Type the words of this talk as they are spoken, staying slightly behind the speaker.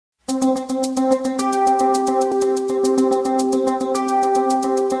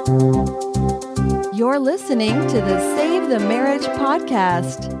listening to the Save the Marriage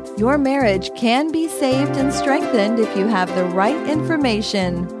podcast. Your marriage can be saved and strengthened if you have the right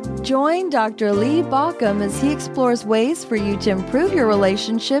information. Join Dr. Lee Baucom as he explores ways for you to improve your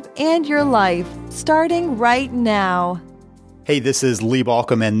relationship and your life, starting right now. Hey, this is Lee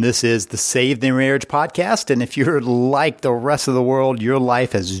Baucom, and this is the Save the Marriage podcast. And if you're like the rest of the world, your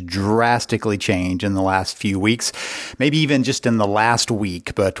life has drastically changed in the last few weeks, maybe even just in the last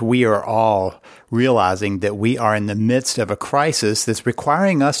week. But we are all realizing that we are in the midst of a crisis that's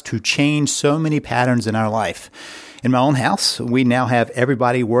requiring us to change so many patterns in our life. In my own house, we now have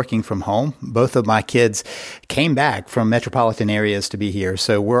everybody working from home. Both of my kids came back from metropolitan areas to be here,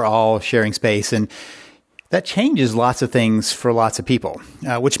 so we're all sharing space, and that changes lots of things for lots of people,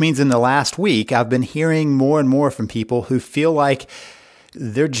 which means in the last week, I've been hearing more and more from people who feel like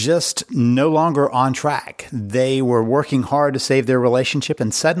they're just no longer on track. They were working hard to save their relationship,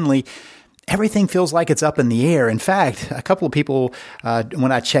 and suddenly everything feels like it's up in the air. In fact, a couple of people,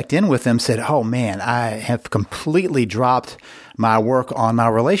 when I checked in with them, said, "Oh man, I have completely dropped my work on my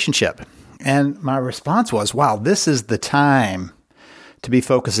relationship." And my response was, wow, this is the time to be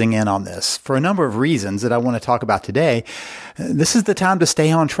focusing in on this for a number of reasons that I want to talk about today. This is the time to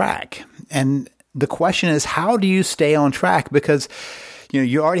stay on track. And the question is, how do you stay on track? Because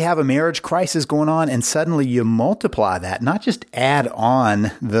you already have a marriage crisis going on, and suddenly you multiply that, not just add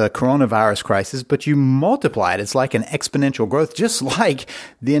on the coronavirus crisis, but you multiply it. It's like an exponential growth, just like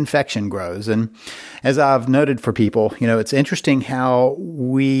the infection grows. And as I've noted for people, it's interesting how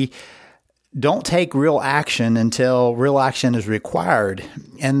we don't take real action until real action is required.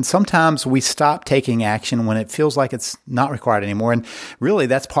 And sometimes we stop taking action when it feels like it's not required anymore. And really,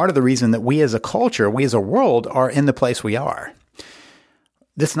 that's part of the reason that we as a culture, we as a world are in the place we are.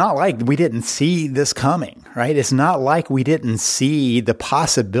 It's not like we didn't see this coming, right? It's not like we didn't see the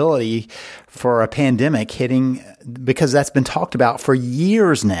possibility for a pandemic hitting, because that's been talked about for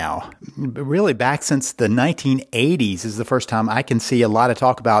years now. Really, back since the 1980s is the first time I can see a lot of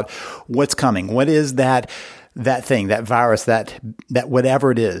talk about what's coming. What is that thing, that virus, that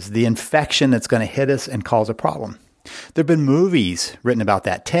whatever it is, the infection that's going to hit us and cause a problem. There have been movies written about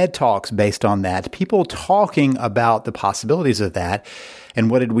that, TED Talks based on that, people talking about the possibilities of that. And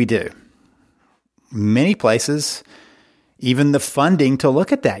what did we do? Many places, even the funding to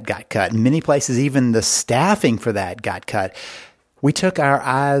look at that got cut. In many places, even the staffing for that got cut. We took our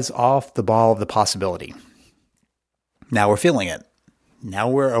eyes off the ball of the possibility. Now we're feeling it. Now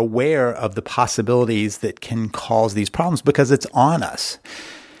we're aware of the possibilities that can cause these problems because it's on us.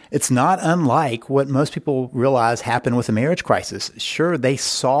 It's not unlike what most people realize happened with the marriage crisis. Sure, they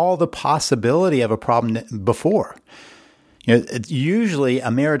saw the possibility of a problem before. Usually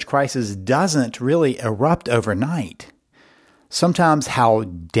a marriage crisis doesn't really erupt overnight. Sometimes how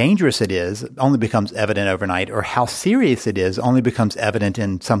dangerous it is only becomes evident overnight, or how serious it is only becomes evident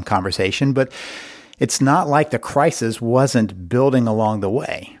in some conversation, but it's not like the crisis wasn't building along the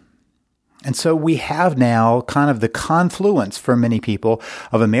way. And so we have now kind of the confluence for many people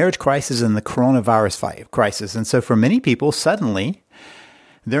of a marriage crisis and the coronavirus crisis. And so for many people, suddenly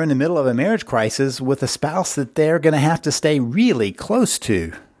they're in the middle of a marriage crisis with a spouse that they're going to have to stay really close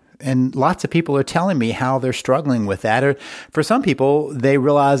to. And lots of people are telling me how they're struggling with that. Or for some people, they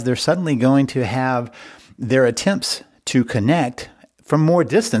realize they're suddenly going to have their attempts to connect from more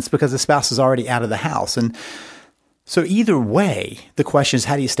distance because the spouse is already out of the house. And so either way, the question is,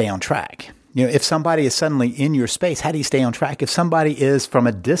 how do you stay on track? If somebody is suddenly in your space, how do you stay on track? If somebody is from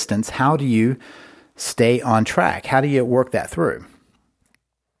a distance, how do you stay on track? How do you work that through?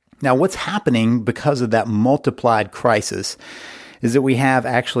 Now, what's happening because of that multiplied crisis is that we have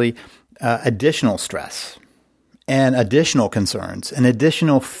actually additional stress and additional concerns and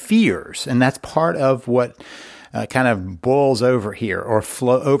additional fears. And that's part of what kind of boils over here, or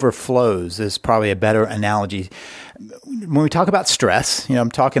overflows is probably a better analogy. When we talk about stress,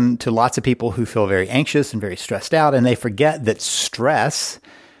 I'm talking to lots of people who feel very anxious and very stressed out, and they forget that stress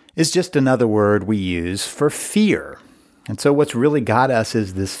is just another word we use for fear. And so what's really got us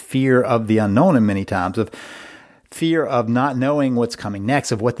is this fear of the unknown, and many times of fear of not knowing what's coming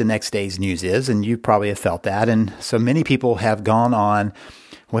next, of what the next day's news is. And you probably have felt that. And so many people have gone on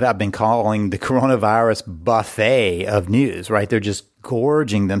what I've been calling the coronavirus buffet of news, right? They're just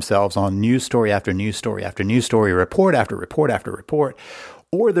gorging themselves on news story after news story after news story, report after report after report.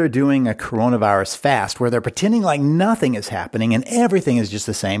 Or they're doing a coronavirus fast where they're pretending like nothing is happening and everything is just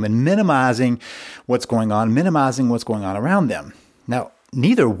the same, and minimizing what's going on around them. Now,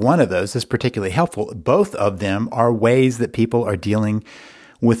 neither one of those is particularly helpful. Both of them are ways that people are dealing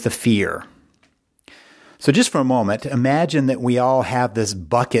with the fear. So just for a moment, imagine that we all have this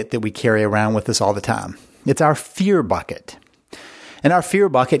bucket that we carry around with us all the time. It's our fear bucket. And our fear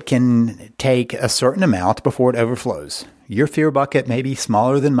bucket can take a certain amount before it overflows. Your fear bucket may be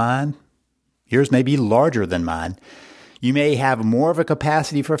smaller than mine. Yours may be larger than mine. You may have more of a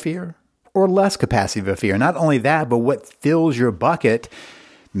capacity for fear or less capacity for fear. Not only that, but what fills your bucket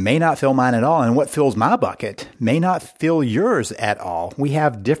may not fill mine at all. And what fills my bucket may not fill yours at all. We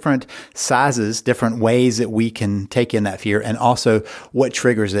have different sizes, different ways that we can take in that fear. And also what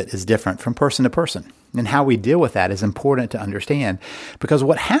triggers it is different from person to person. And how we deal with that is important to understand, because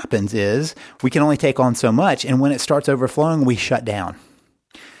what happens is we can only take on so much. And when it starts overflowing, we shut down.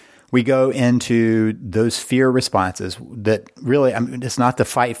 We go into those fear responses that really, it's not the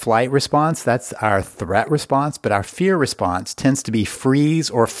fight-flight response. That's our threat response. But our fear response tends to be freeze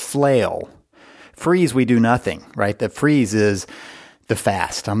or flail. Freeze, we do nothing, right? The freeze is the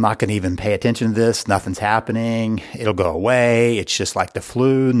fast. I'm not going to even pay attention to this. Nothing's happening. It'll go away. It's just like the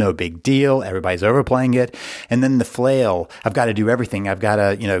flu. No big deal. Everybody's overplaying it. And then the flail. I've got to do everything. I've got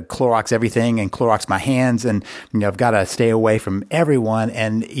to, Clorox everything and Clorox my hands. And, I've got to stay away from everyone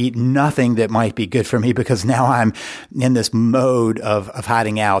and eat nothing that might be good for me, because now I'm in this mode of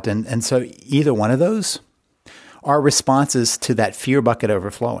hiding out. And so either one of those are responses to that fear bucket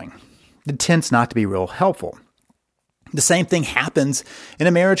overflowing. It tends not to be real helpful. The same thing happens in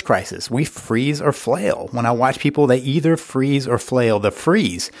a marriage crisis. We freeze or flail. When I watch people, they either freeze or flail. The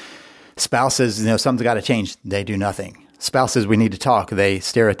freeze. Spouse says, something's got to change. They do nothing. Spouse says, we need to talk. They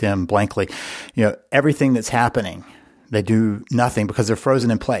stare at them blankly. Everything that's happening, they do nothing because they're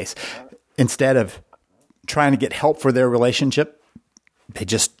frozen in place. Instead of trying to get help for their relationship, they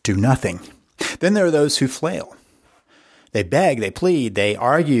just do nothing. Then there are those who flail. They beg, they plead, they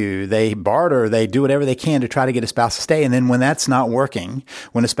argue, they barter, they do whatever they can to try to get a spouse to stay. And then when that's not working,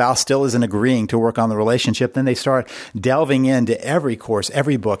 when a spouse still isn't agreeing to work on the relationship, then they start delving into every course,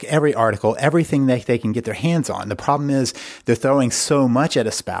 every book, every article, everything that they can get their hands on. The problem is they're throwing so much at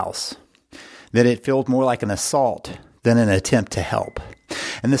a spouse that it feels more like an assault than an attempt to help.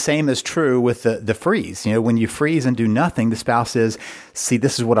 And the same is true with the freeze. When you freeze and do nothing, the spouse says, see,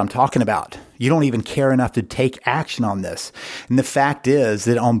 this is what I'm talking about. You don't even care enough to take action on this. And the fact is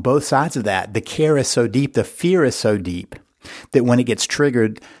that on both sides of that, the care is so deep, the fear is so deep, that when it gets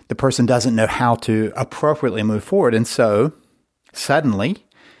triggered, the person doesn't know how to appropriately move forward. And so suddenly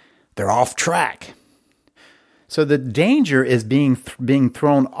they're off track. So the danger is being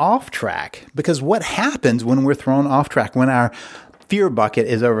thrown off track, because what happens when we're thrown off track, when our fear bucket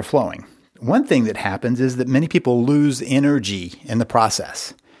is overflowing? One thing that happens is that many people lose energy in the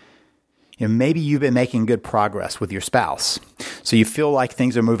process. Maybe you've been making good progress with your spouse, so you feel like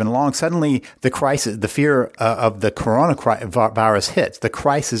things are moving along. Suddenly, the crisis, the fear of the coronavirus hits, the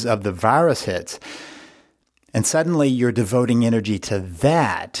crisis of the virus hits, and suddenly you're devoting energy to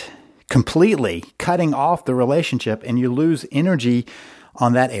that, completely cutting off the relationship, and you lose energy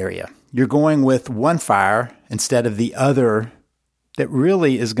on that area. You're going with one fire instead of the other that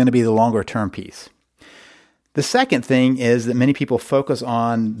really is going to be the longer term piece. The second thing is that many people focus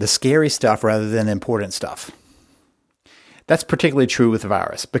on the scary stuff rather than important stuff. That's particularly true with the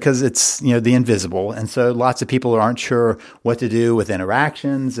virus because it's, the invisible. And so lots of people aren't sure what to do with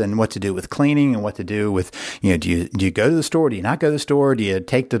interactions and what to do with cleaning and what to do with, do you go to the store? Do you not go to the store? Do you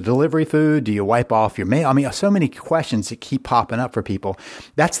take the delivery food? Do you wipe off your mail? So many questions that keep popping up for people.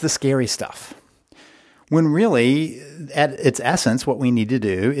 That's the scary stuff. When really, at its essence, what we need to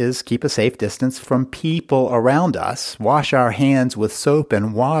do is keep a safe distance from people around us, wash our hands with soap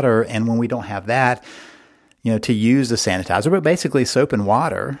and water, and when we don't have that, to use a sanitizer, but basically soap and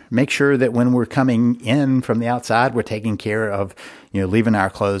water. Make sure that when we're coming in from the outside, we're taking care of, leaving our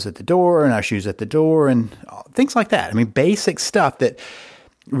clothes at the door and our shoes at the door and things like that. Basic stuff that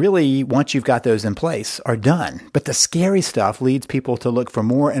really, once you've got those in place, are done. But the scary stuff leads people to look for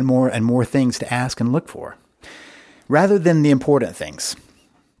more and more and more things to ask and look for, rather than the important things.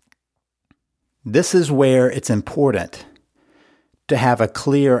 This is where it's important to have a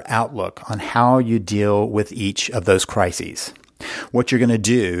clear outlook on how you deal with each of those crises, what you're going to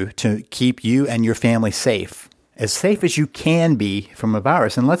do to keep you and your family safe as you can be from a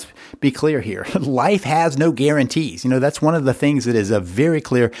virus. And let's be clear here. Life has no guarantees. That's one of the things that is a very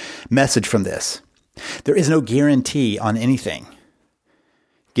clear message from this. There is no guarantee on anything.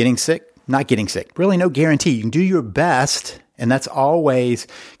 Getting sick, not getting sick. Really no guarantee. You can do your best. And that's always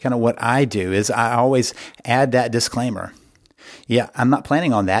kind of what I do, is I always add that disclaimer. Yeah, I'm not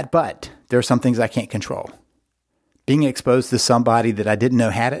planning on that, but there are some things I can't control. Being exposed to somebody that I didn't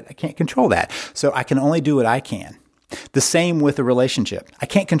know had it, I can't control that. So I can only do what I can. The same with a relationship. I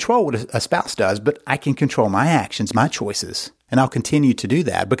can't control what a spouse does, but I can control my actions, my choices. And I'll continue to do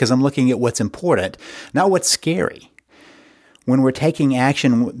that because I'm looking at what's important, not what's scary. When we're taking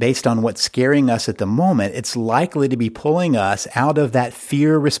action based on what's scaring us at the moment, it's likely to be pulling us out of that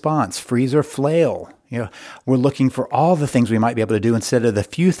fear response, freeze or flail. We're looking for all the things we might be able to do instead of the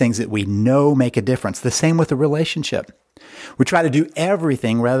few things that we know make a difference. The same with a relationship. We try to do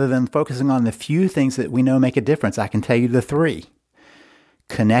everything rather than focusing on the few things that we know make a difference. I can tell you the three.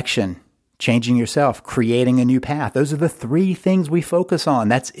 Connection, changing yourself, creating a new path. Those are the three things we focus on.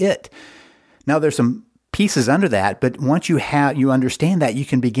 That's it. Now there's some pieces under that, but once you understand that, you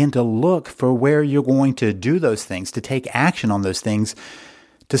can begin to look for where you're going to do those things, to take action on those things,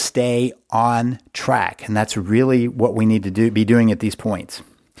 to stay on track. And that's really what we need to be doing at these points.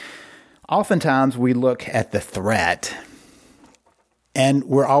 Oftentimes we look at the threat and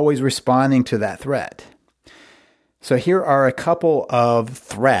we're always responding to that threat. So here are a couple of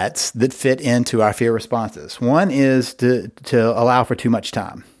threats that fit into our fear responses. One is to allow for too much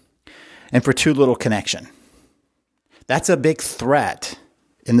time and for too little connection. That's a big threat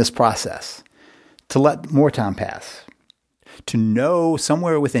in this process, to let more time pass, to know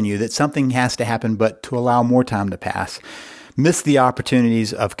somewhere within you that something has to happen, but to allow more time to pass. Miss the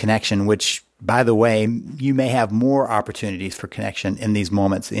opportunities of connection, which, by the way, you may have more opportunities for connection in these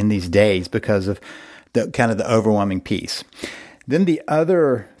moments, in these days, because of the kind of the overwhelming piece. Then the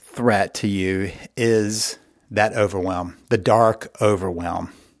other threat to you is that overwhelm, the dark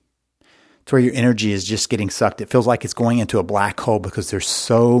overwhelm. It's where your energy is just getting sucked. It feels like it's going into a black hole because there's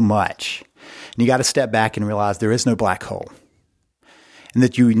so much. And you got to step back and realize there is no black hole, and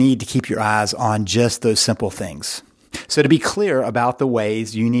that you need to keep your eyes on just those simple things. So to be clear about the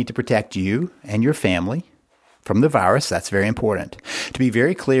ways you need to protect you and your family from the virus, that's very important. To be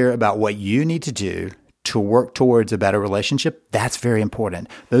very clear about what you need to do to work towards a better relationship, that's very important.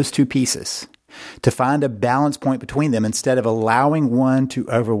 Those two pieces. To find a balance point between them instead of allowing one to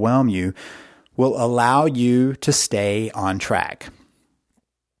overwhelm you will allow you to stay on track.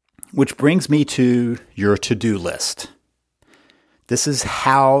 Which brings me to your to-do list. This is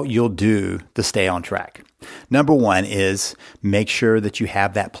how you'll do the stay on track. Number one is make sure that you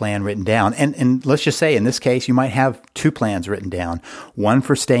have that plan written down. And let's just say in this case, you might have two plans written down. One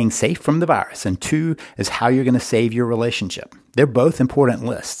for staying safe from the virus, and two is how you're going to save your relationship. They're both important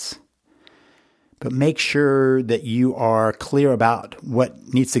lists. But make sure that you are clear about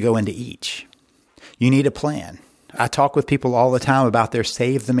what needs to go into each. You need a plan. I talk with people all the time about their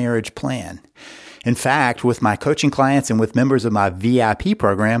Save the Marriage plan. In fact, with my coaching clients and with members of my VIP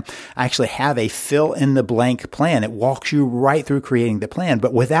program, I actually have a fill-in-the-blank plan. It walks you right through creating the plan.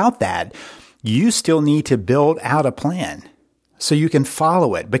 But without that, you still need to build out a plan so you can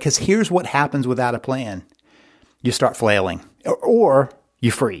follow it. Because here's what happens without a plan. You start flailing or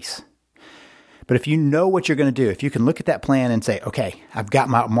you freeze. But if you know what you're going to do, if you can look at that plan and say, okay, I've got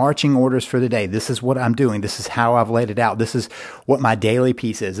my marching orders for the day. This is what I'm doing. This is how I've laid it out. This is what my daily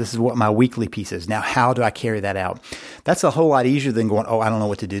piece is. This is what my weekly piece is. Now, how do I carry that out? That's a whole lot easier than going, I don't know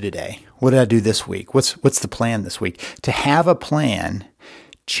what to do today. What did I do this week? What's the plan this week? To have a plan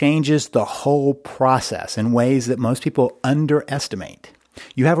changes the whole process in ways that most people underestimate.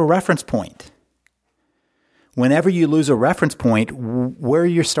 You have a reference point. Whenever you lose a reference point, where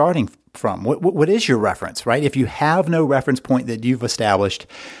you're starting from, what is your reference, right? If you have no reference point that you've established,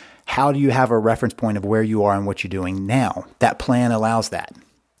 how do you have a reference point of where you are and what you're doing now? That plan allows that.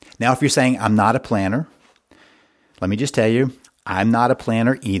 Now, if you're saying, I'm not a planner, let me just tell you, I'm not a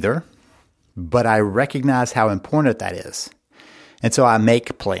planner either, but I recognize how important that is. And so I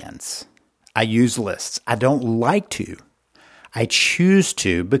make plans. I use lists. I don't like to. I choose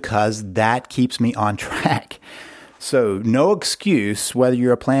to because that keeps me on track. So no excuse whether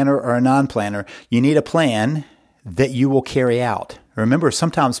you're a planner or a non-planner. You need a plan that you will carry out. Remember,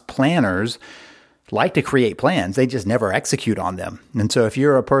 sometimes planners like to create plans. They just never execute on them. And so if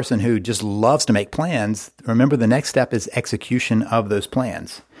you're a person who just loves to make plans, remember the next step is execution of those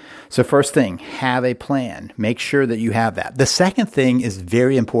plans. So first thing, have a plan. Make sure that you have that. The second thing is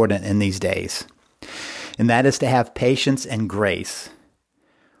very important in these days. And that is to have patience and grace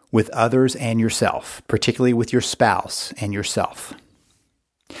with others and yourself, particularly with your spouse and yourself.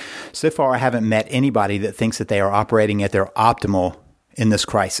 So far, I haven't met anybody that thinks that they are operating at their optimal in this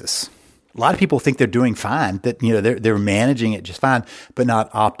crisis. A lot of people think they're doing fine, that they're managing it just fine, but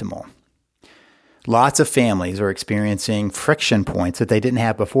not optimal. Lots of families are experiencing friction points that they didn't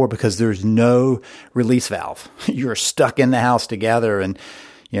have before because there's no release valve. You're stuck in the house together, and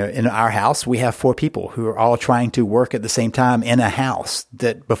in our house, we have 4 people who are all trying to work at the same time in a house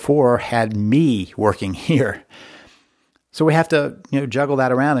that before had me working here. So we have to, juggle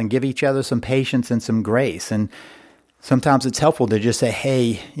that around and give each other some patience and some grace. And Sometimes it's helpful to just say,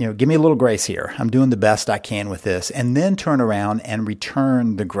 hey, give me a little grace here. I'm doing the best I can with this. And then turn around and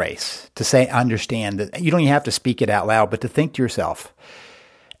return the grace to say, understand that you don't even have to speak it out loud, but to think to yourself,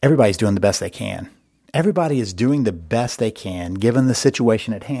 everybody's doing the best they can. Everybody is doing the best they can given the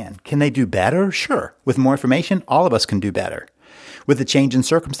situation at hand. Can they do better? Sure. With more information, all of us can do better. With the change in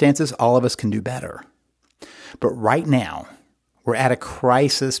circumstances, all of us can do better. But right now, we're at a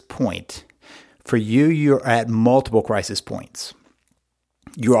crisis point. For you, you're at multiple crisis points.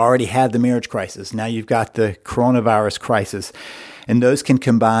 You already had the marriage crisis. Now you've got the coronavirus crisis. And those can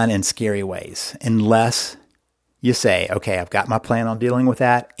combine in scary ways unless you say, okay, I've got my plan on dealing with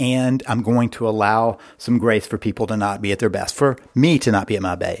that, and I'm going to allow some grace for people to not be at their best, for me to not be at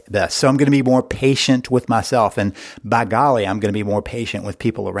my best. So I'm going to be more patient with myself, and by golly, I'm going to be more patient with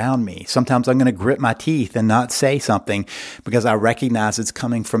people around me. Sometimes I'm going to grit my teeth and not say something because I recognize it's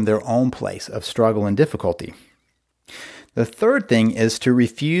coming from their own place of struggle and difficulty. The third thing is to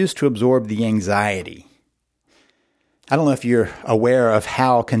refuse to absorb the anxiety. I don't know if you're aware of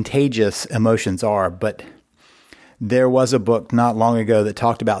how contagious emotions are, but there was a book not long ago that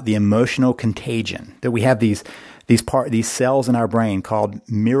talked about the emotional contagion, that we have these cells in our brain called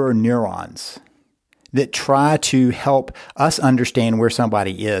mirror neurons that try to help us understand where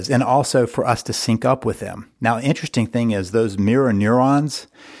somebody is and also for us to sync up with them. Now, the interesting thing is those mirror neurons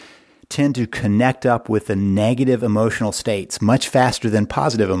tend to connect up with the negative emotional states much faster than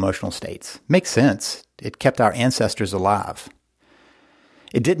positive emotional states. Makes sense. It kept our ancestors alive.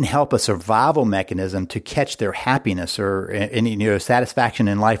 It didn't help a survival mechanism to catch their happiness or any satisfaction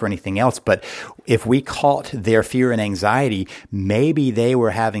in life or anything else. But if we caught their fear and anxiety, maybe they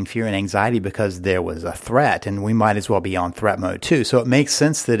were having fear and anxiety because there was a threat, and we might as well be on threat mode too. So it makes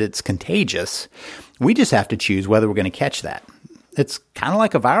sense that it's contagious. We just have to choose whether we're going to catch that. It's kind of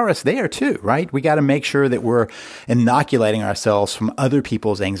like a virus there too, right? We got to make sure that we're inoculating ourselves from other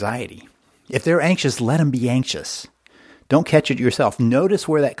people's anxiety. If they're anxious, let them be anxious. Don't catch it yourself. Notice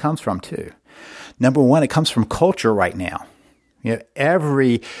where that comes from too. Number one, it comes from culture right now.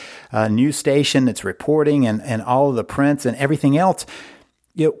 Every news station that's reporting and all of the prints and everything else,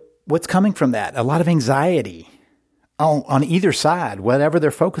 what's coming from that? A lot of anxiety on either side, whatever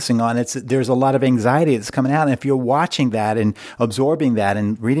they're focusing on. There's a lot of anxiety that's coming out. And if you're watching that and absorbing that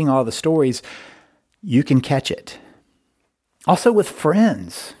and reading all the stories, you can catch it. Also with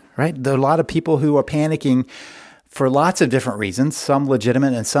friends, right? There are a lot of people who are panicking for lots of different reasons, some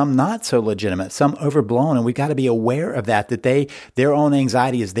legitimate and some not so legitimate, some overblown. And we've got to be aware of that their own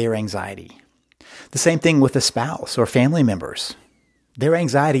anxiety is their anxiety. The same thing with a spouse or family members. Their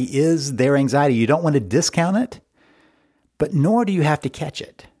anxiety is their anxiety. You don't want to discount it, but nor do you have to catch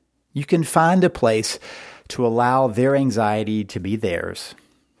it. You can find a place to allow their anxiety to be theirs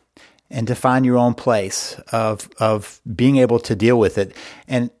and to find your own place of being able to deal with it.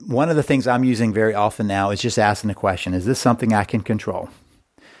 And one of the things I'm using very often now is just asking the question, is this something I can control?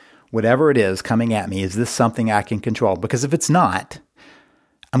 Whatever it is coming at me, is this something I can control? Because if it's not,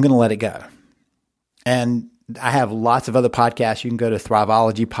 I'm going to let it go. And I have lots of other podcasts. You can go to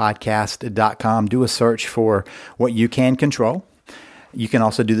thriveologypodcast.com, do a search for what you can control. You can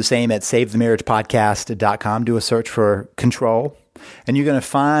also do the same at savethemarriagepodcast.com, do a search for control. And you're going to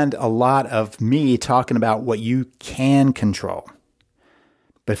find a lot of me talking about what you can control.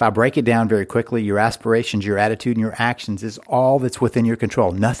 But if I break it down very quickly, your aspirations, your attitude, and your actions is all that's within your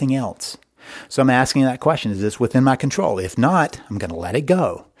control, nothing else. So I'm asking that question, is this within my control? If not, I'm going to let it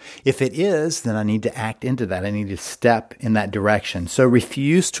go. If it is, then I need to act into that. I need to step in that direction. So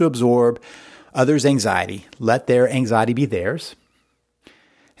refuse to absorb others' anxiety. Let their anxiety be theirs.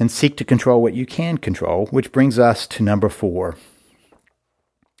 And seek to control what you can control, which brings us to number 4.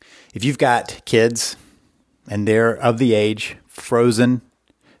 If you've got kids and they're of the age, Frozen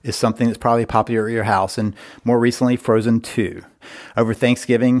is something that's probably popular at your house, and more recently, Frozen 2. Over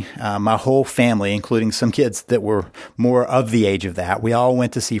Thanksgiving, my whole family, including some kids that were more of the age of that, we all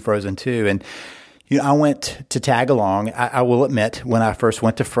went to see Frozen 2. And I went to tag along. I will admit, when I first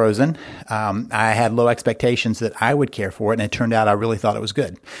went to Frozen, I had low expectations that I would care for it, and it turned out I really thought it was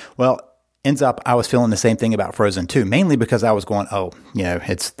good. Well, ends up I was feeling the same thing about Frozen 2, mainly because I was going,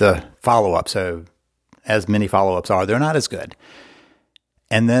 it's the follow-up, so as many follow-ups are, they're not as good.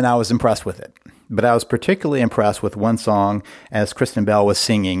 And then I was impressed with it. But I was particularly impressed with one song as Kristen Bell was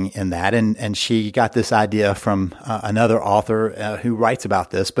singing in that. And she got this idea from another author who writes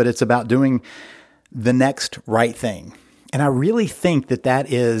about this, but it's about doing the next right thing. And I really think that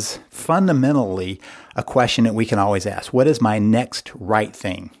is fundamentally a question that we can always ask. What is my next right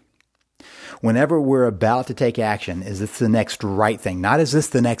thing? Whenever we're about to take action, is this the next right thing? Not is this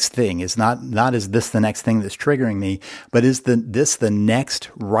the next thing? Is not is this the next thing that's triggering me, but is this the next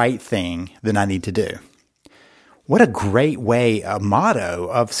right thing that I need to do? What a great way, a motto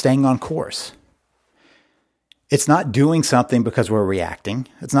of staying on course. It's not doing something because we're reacting.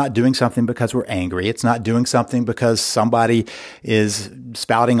 It's not doing something because we're angry. It's not doing something because somebody is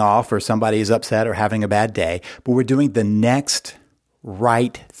spouting off or somebody is upset or having a bad day, but we're doing the next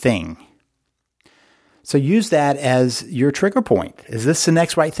right thing. So use that as your trigger point. Is this the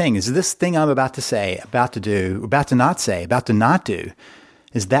next right thing? Is this thing I'm about to say, about to do, about to not say, about to not do?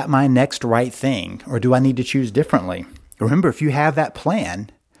 Is that my next right thing? Or do I need to choose differently? Remember, if you have that plan,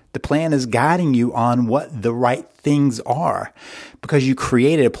 the plan is guiding you on what the right things are because you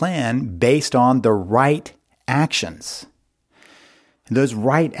created a plan based on the right actions. And those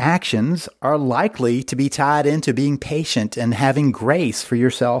right actions are likely to be tied into being patient and having grace for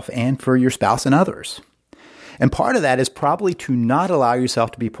yourself and for your spouse and others. And part of that is probably to not allow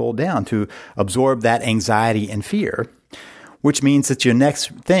yourself to be pulled down, to absorb that anxiety and fear, which means that your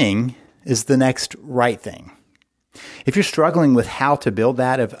next thing is the next right thing. If you're struggling with how to build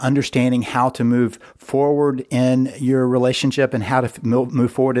that, of understanding how to move forward in your relationship and how to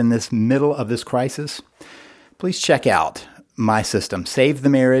move forward in this middle of this crisis, please check out my system,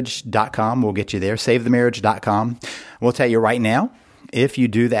 SaveTheMarriage.com. We'll get you there, SaveTheMarriage.com. We'll tell you right now, if you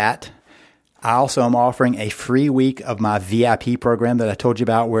do that, I also am offering a free week of my VIP program that I told you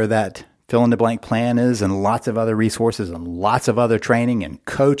about, where that fill-in-the-blank plan is, and lots of other resources and lots of other training and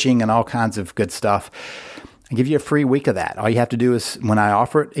coaching and all kinds of good stuff. I give you a free week of that. All you have to do is, when I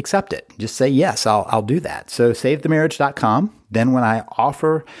offer it, accept it. Just say, yes, I'll do that. So SaveTheMarriage.com. Then when I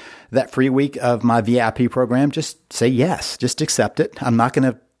offer that free week of my VIP program, just say yes. Just accept it. I'm not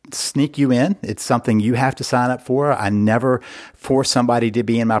going to sneak you in. It's something you have to sign up for. I never force somebody to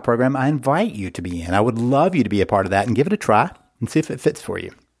be in my program. I invite you to be in. I would love you to be a part of that and give it a try and see if it fits for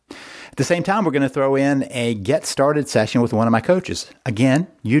you. At the same time, we're going to throw in a get started session with one of my coaches. Again,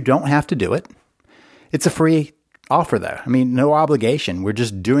 you don't have to do it. It's a free offer though. I mean, no obligation. We're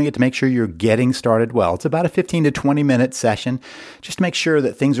just doing it to make sure you're getting started well. It's about a 15 to 20 minute session just to make sure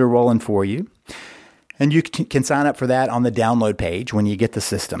that things are rolling for you. And you can sign up for that on the download page when you get the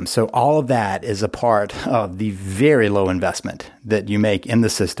system. So all of that is a part of the very low investment that you make in the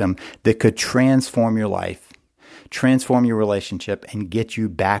system that could transform your life, transform your relationship, and get you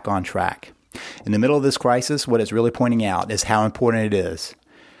back on track. In the middle of this crisis, what it's really pointing out is how important it is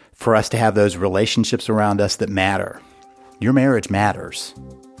for us to have those relationships around us that matter. Your marriage matters.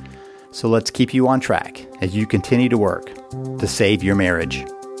 So let's keep you on track as you continue to work to save your marriage.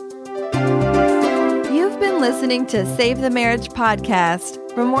 You've been listening to Save the Marriage podcast.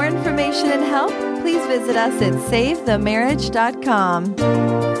 For more information and help, please visit us at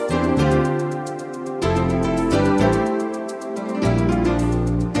SaveTheMarriage.com.